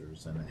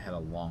shoulders, and it had a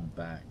long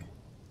back.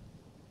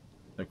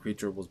 The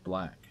creature was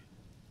black,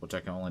 which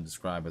I can only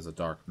describe as a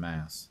dark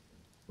mass,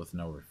 with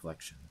no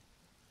reflection.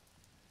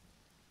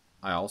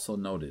 I also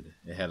noted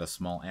it had a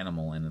small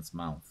animal in its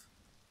mouth.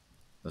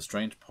 The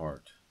strange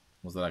part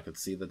was that I could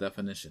see the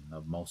definition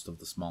of most of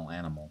the small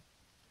animal,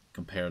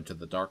 compared to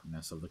the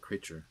darkness of the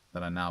creature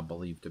that I now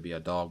believe to be a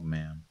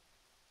DOGMAN.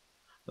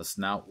 The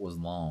snout was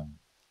long,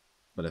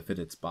 but it fit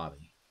its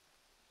body.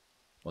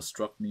 What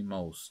struck me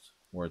most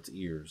were its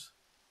ears.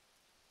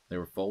 They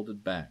were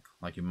folded back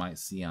like you might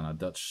see on a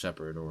Dutch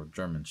Shepherd or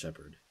German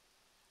Shepherd.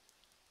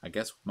 I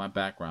guess with my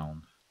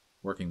background,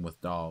 working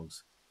with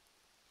dogs,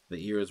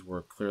 the ears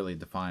were clearly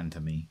defined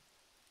to me.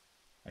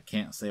 I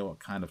can't say what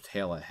kind of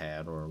tail it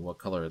had or what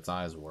color its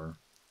eyes were.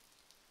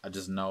 I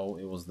just know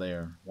it was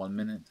there one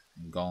minute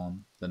and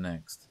gone the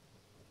next.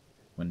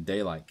 When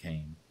daylight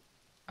came,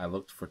 I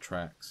looked for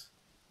tracks,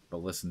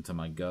 but listened to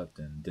my gut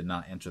and did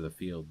not enter the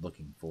field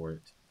looking for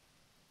it.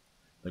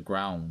 The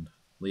ground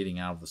leading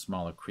out of the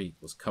smaller creek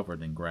was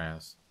covered in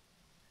grass,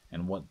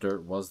 and what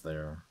dirt was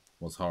there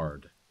was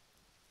hard.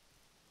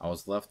 I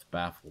was left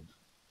baffled,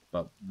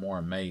 but more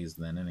amazed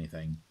than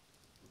anything.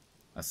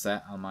 I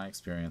sat on my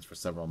experience for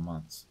several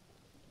months.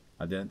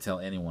 I didn't tell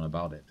anyone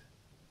about it.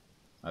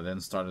 I then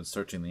started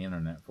searching the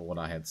internet for what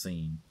I had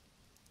seen.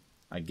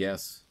 I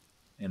guess,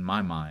 in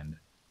my mind,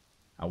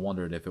 I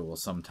wondered if it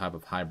was some type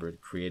of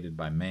hybrid created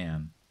by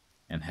man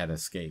and had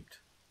escaped.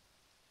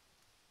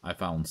 I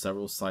found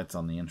several sites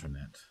on the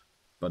internet,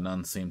 but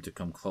none seemed to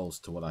come close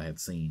to what I had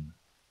seen.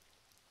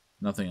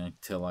 Nothing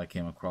until I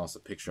came across a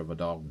picture of a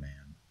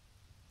dogman.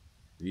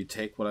 If you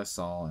take what I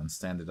saw and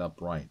stand it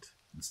upright,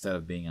 instead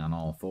of being on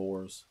all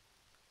fours,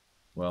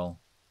 well,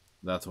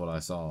 that's what I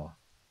saw.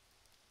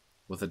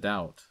 With a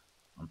doubt,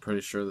 I'm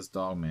pretty sure this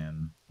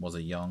dogman was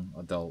a young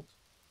adult,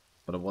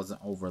 but it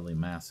wasn't overly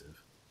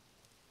massive.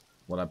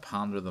 What I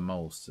ponder the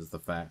most is the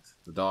fact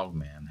the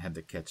dogman had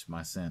to catch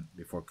my scent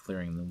before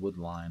clearing the wood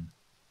line.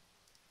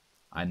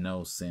 I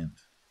know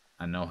scent.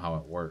 I know how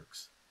it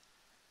works.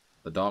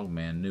 The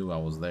dogman knew I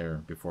was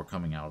there before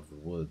coming out of the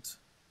woods.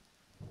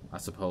 I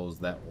suppose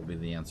that will be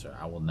the answer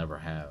I will never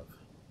have.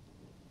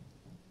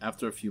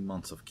 After a few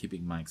months of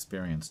keeping my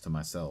experience to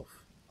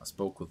myself, I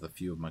spoke with a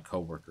few of my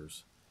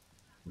coworkers.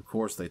 Of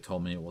course, they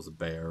told me it was a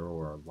bear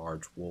or a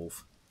large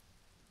wolf,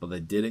 but they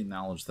did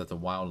acknowledge that the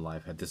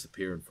wildlife had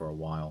disappeared for a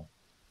while.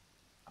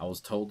 I was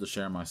told to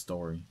share my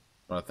story,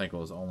 but I think it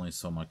was only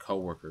so my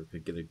coworker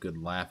could get a good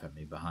laugh at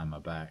me behind my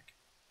back.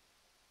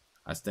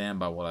 I stand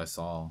by what I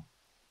saw,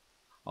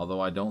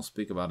 although I don't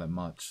speak about it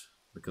much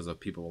because of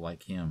people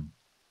like him.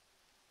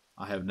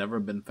 I have never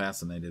been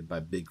fascinated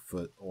by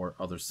Bigfoot or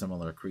other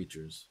similar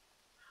creatures,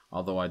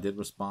 although I did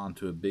respond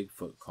to a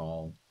Bigfoot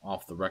call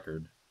off the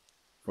record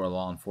for a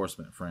law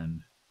enforcement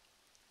friend.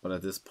 But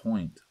at this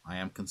point, I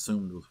am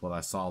consumed with what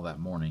I saw that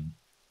morning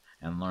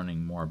and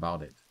learning more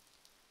about it.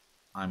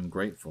 I'm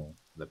grateful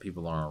that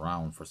people are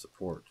around for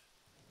support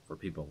for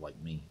people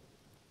like me.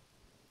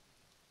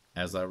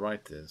 As I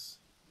write this,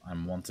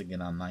 I'm once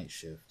again on night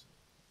shift,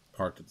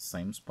 parked at the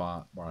same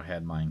spot where I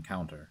had my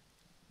encounter.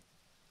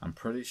 I'm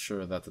pretty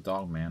sure that the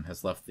dogman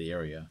has left the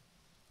area.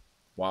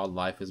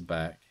 Wildlife is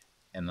back,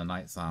 and the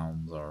night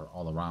sounds are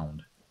all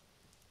around.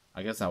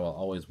 I guess I will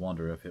always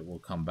wonder if it will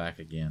come back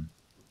again,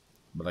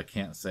 but I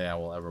can't say I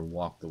will ever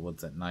walk the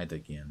woods at night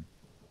again,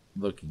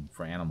 looking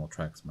for animal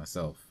tracks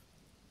myself.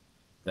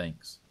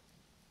 Thanks.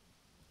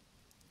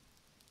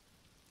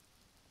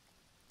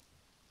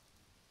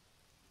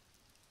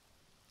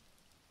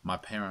 My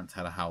parents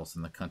had a house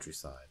in the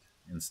countryside,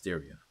 in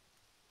Styria.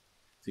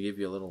 To give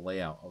you a little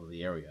layout of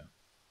the area,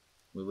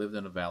 we lived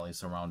in a valley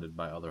surrounded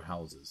by other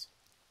houses.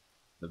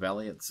 The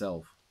valley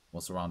itself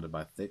was surrounded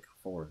by thick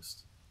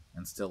forest,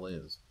 and still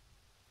is.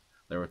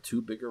 There were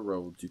two bigger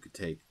roads you could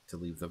take to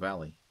leave the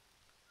valley.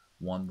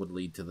 One would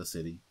lead to the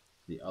city,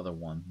 the other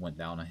one went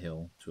down a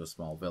hill to a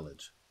small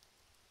village.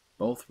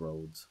 Both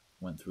roads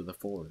went through the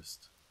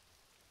forest.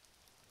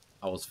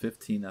 I was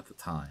 15 at the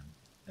time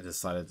and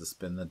decided to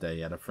spend the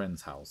day at a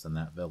friend's house in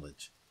that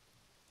village.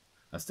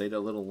 I stayed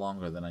a little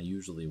longer than I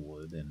usually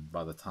would, and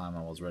by the time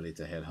I was ready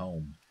to head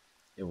home,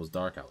 it was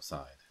dark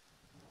outside.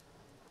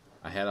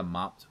 I had a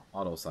mopped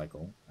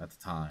autocycle at the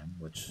time,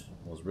 which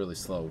was really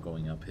slow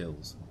going up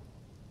hills.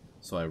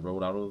 So I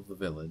rode out of the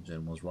village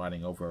and was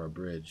riding over a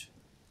bridge.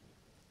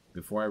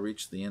 Before I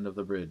reached the end of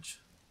the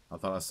bridge, I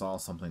thought I saw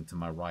something to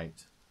my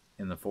right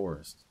in the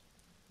forest,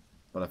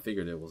 but I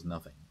figured it was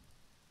nothing.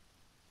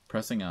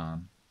 Pressing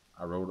on,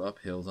 I rode up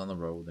hills on the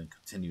road and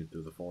continued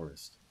through the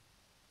forest.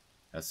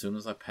 As soon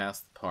as I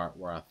passed the part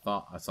where I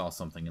thought I saw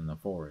something in the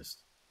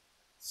forest,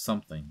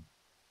 something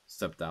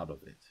stepped out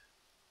of it.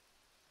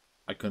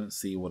 I couldn't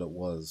see what it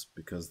was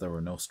because there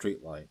were no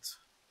streetlights,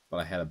 but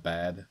I had a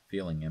bad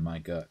feeling in my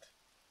gut.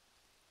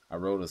 I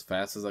rode as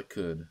fast as I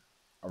could,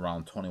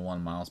 around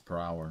 21 miles per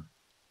hour,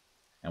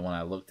 and when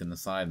I looked in the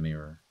side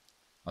mirror,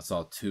 I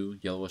saw two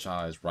yellowish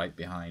eyes right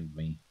behind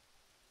me.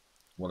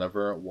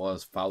 Whatever it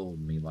was followed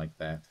me like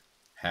that,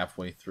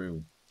 halfway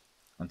through,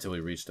 until we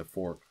reached a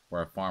fork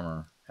where a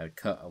farmer had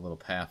cut a little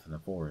path in the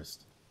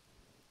forest.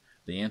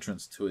 The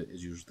entrance to it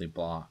is usually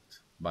blocked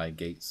by a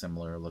gate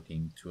similar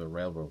looking to a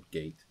railroad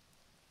gate.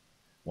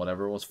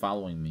 Whatever was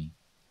following me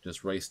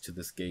just raced to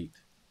this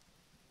gate.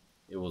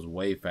 It was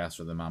way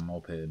faster than my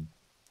moped,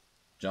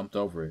 jumped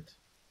over it,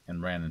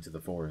 and ran into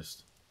the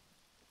forest.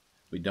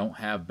 We don't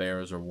have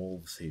bears or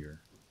wolves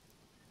here,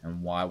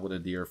 and why would a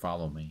deer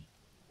follow me,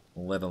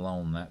 let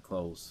alone that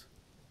close,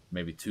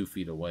 maybe 2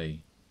 feet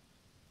away?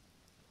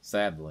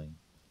 Sadly,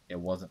 it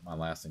wasn't my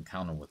last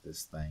encounter with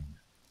this thing.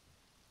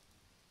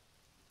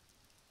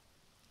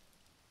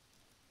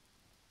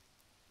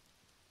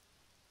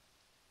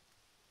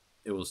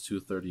 It was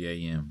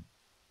 2:30 a.m.,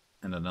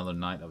 and another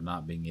night of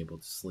not being able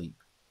to sleep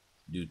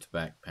due to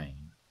back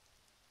pain.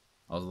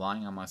 I was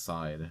lying on my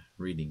side,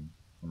 reading,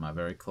 when my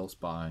very close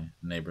by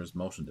neighbor's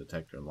motion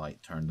detector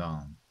light turned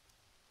on.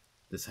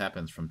 This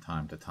happens from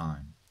time to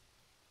time.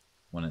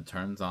 When it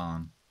turns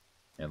on,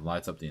 it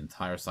lights up the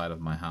entire side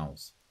of my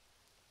house.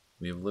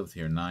 We have lived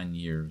here 9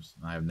 years,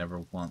 and I have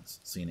never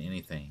once seen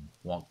anything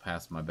walk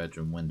past my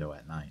bedroom window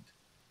at night.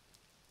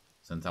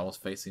 Since I was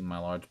facing my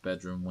large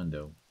bedroom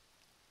window,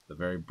 the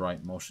very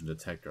bright motion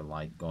detector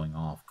light going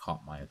off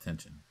caught my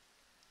attention.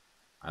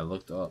 I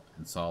looked up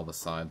and saw the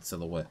side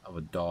silhouette of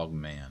a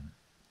dogman.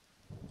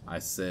 I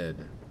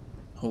said,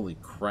 "Holy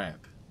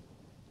crap!"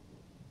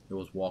 It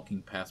was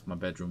walking past my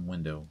bedroom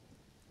window.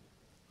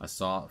 I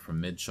saw it from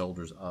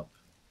mid-shoulders up.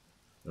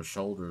 The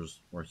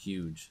shoulders were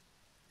huge,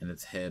 and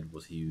its head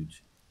was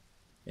huge.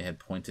 It had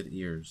pointed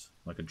ears,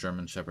 like a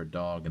German Shepherd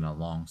dog, and a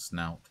long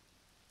snout.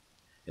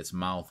 Its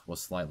mouth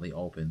was slightly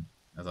open,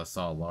 as I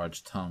saw a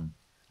large tongue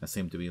that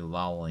seemed to be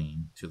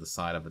lolling to the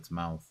side of its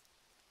mouth.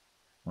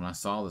 When I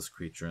saw this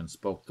creature and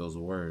spoke those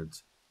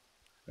words,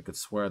 I could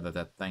swear that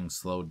that thing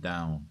slowed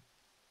down,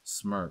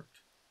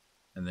 smirked,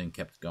 and then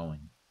kept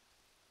going.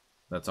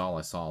 That's all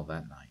I saw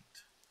that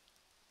night.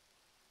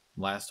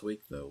 Last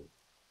week, though,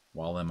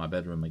 while in my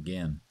bedroom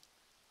again,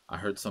 I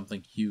heard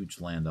something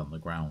huge land on the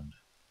ground,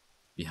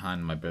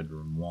 behind my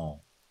bedroom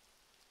wall.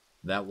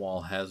 That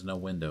wall has no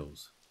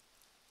windows.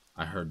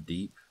 I heard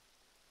deep,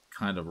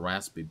 kind of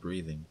raspy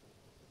breathing.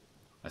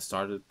 I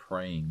started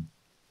praying,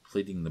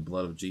 pleading the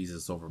blood of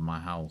Jesus over my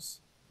house,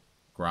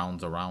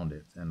 grounds around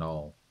it, and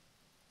all.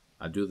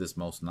 I do this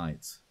most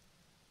nights,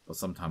 but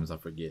sometimes I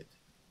forget.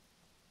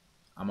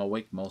 I'm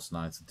awake most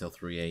nights until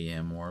 3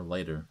 a.m. or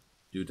later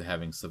due to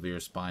having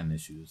severe spine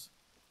issues,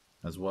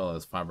 as well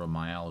as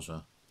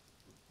fibromyalgia.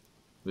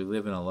 We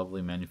live in a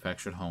lovely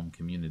manufactured home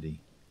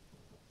community.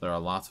 There are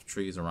lots of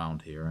trees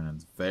around here, and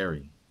it's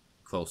very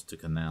close to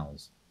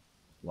canals,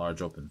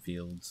 large open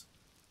fields,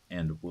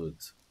 and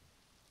woods.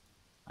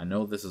 I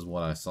know this is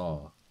what I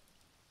saw,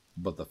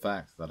 but the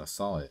fact that I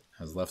saw it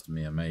has left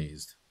me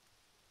amazed.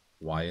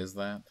 Why is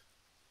that,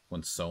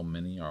 when so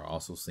many are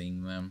also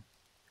seeing them?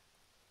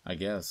 I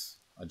guess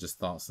I just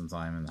thought since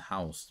I am in the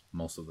house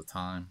most of the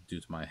time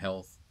due to my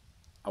health,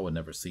 I would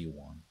never see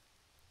one.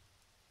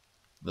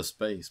 The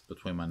space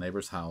between my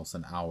neighbor's house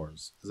and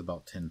ours is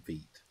about 10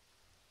 feet.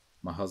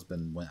 My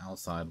husband went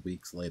outside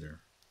weeks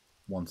later,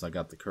 once I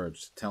got the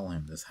courage to tell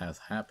him this has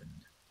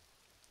happened,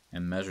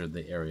 and measured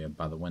the area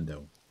by the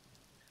window.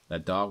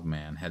 That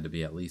dogman had to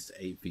be at least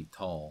 8 feet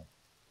tall.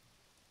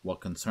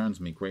 What concerns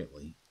me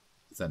greatly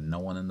is that no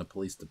one in the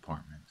police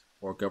department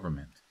or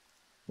government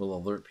will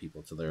alert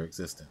people to their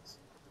existence.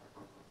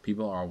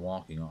 People are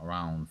walking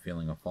around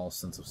feeling a false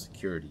sense of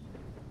security.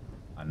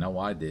 I know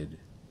I did.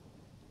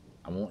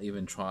 I won't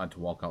even try to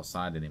walk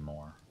outside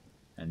anymore.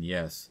 And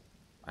yes,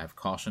 I have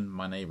cautioned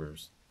my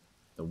neighbors,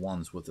 the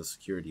ones with the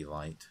security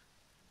light.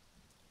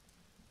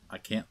 I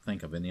can't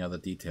think of any other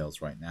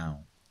details right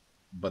now,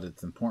 but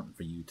it's important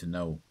for you to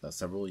know that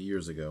several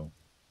years ago,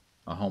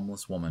 a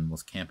homeless woman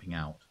was camping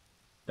out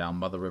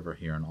down by the river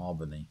here in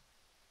Albany.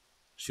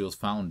 She was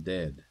found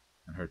dead,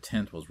 and her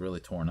tent was really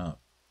torn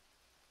up.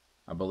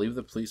 I believe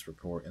the police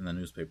report in the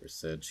newspaper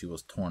said she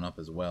was torn up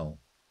as well,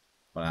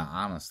 but I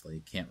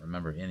honestly can't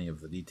remember any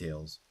of the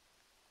details.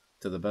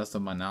 To the best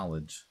of my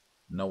knowledge,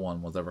 no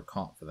one was ever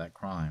caught for that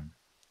crime.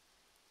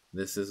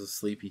 This is a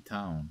sleepy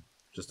town,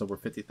 just over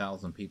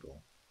 50,000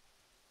 people.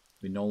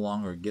 We no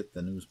longer get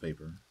the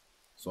newspaper,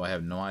 so I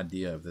have no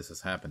idea if this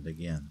has happened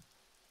again.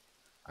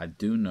 I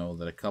do know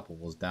that a couple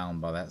was down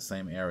by that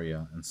same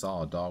area and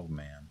saw a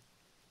dogman.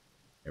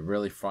 It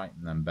really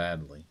frightened them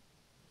badly.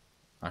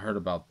 I heard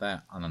about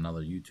that on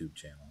another YouTube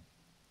channel.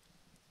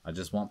 I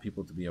just want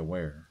people to be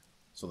aware,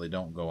 so they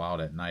don't go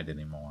out at night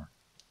anymore,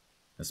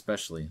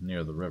 especially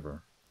near the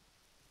river.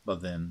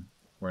 But then,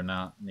 we're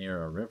not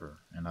near a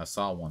river, and I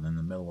saw one in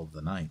the middle of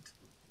the night.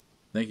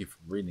 Thank you for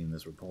reading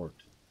this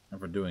report, and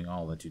for doing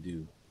all that you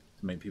do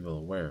to make people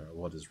aware of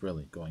what is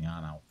really going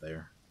on out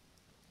there.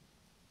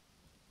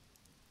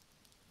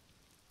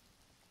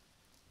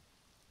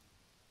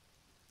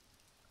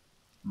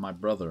 My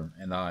brother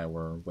and I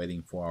were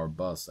waiting for our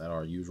bus at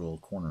our usual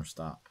corner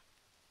stop.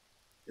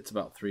 It's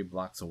about 3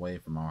 blocks away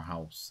from our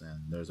house,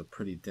 and there's a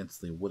pretty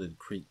densely wooded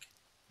creek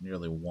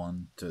nearly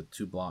 1 to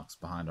 2 blocks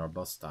behind our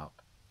bus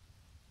stop.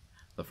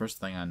 The first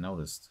thing I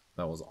noticed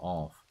that was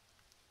off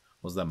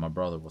was that my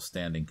brother was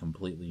standing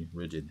completely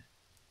rigid,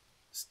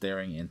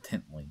 staring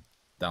intently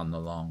down the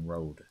long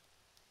road.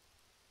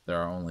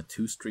 There are only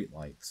 2 street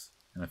lights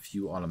and a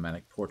few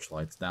automatic porch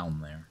lights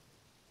down there.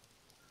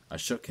 I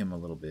shook him a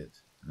little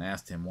bit and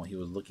asked him what he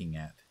was looking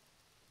at.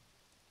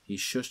 He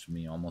shushed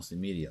me almost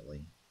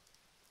immediately.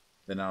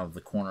 Then out of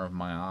the corner of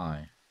my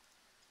eye,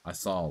 I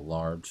saw a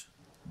large,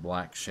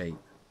 black shape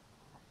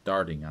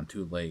darting on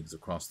 2 legs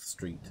across the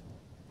street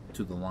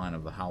to the line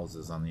of the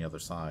houses on the other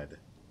side,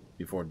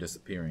 before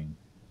disappearing.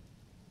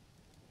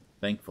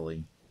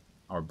 Thankfully,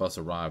 our bus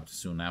arrived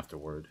soon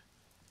afterward,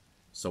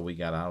 so we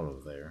got out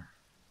of there.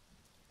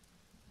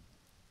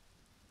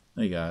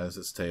 Hey guys,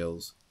 it's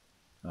Tails.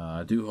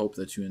 I do hope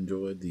that you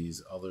enjoyed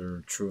these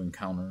other true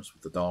encounters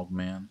with the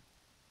Dogman.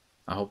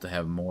 I hope to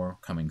have more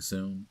coming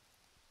soon.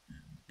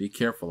 Be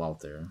careful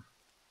out there.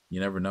 You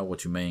never know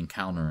what you may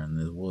encounter in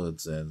the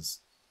woods, as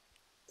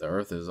the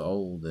earth is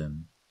old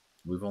and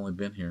we've only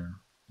been here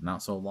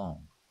not so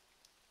long.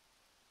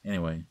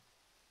 Anyway,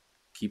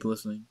 keep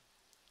listening,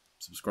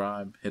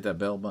 subscribe, hit that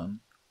bell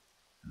button,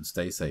 and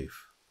stay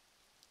safe.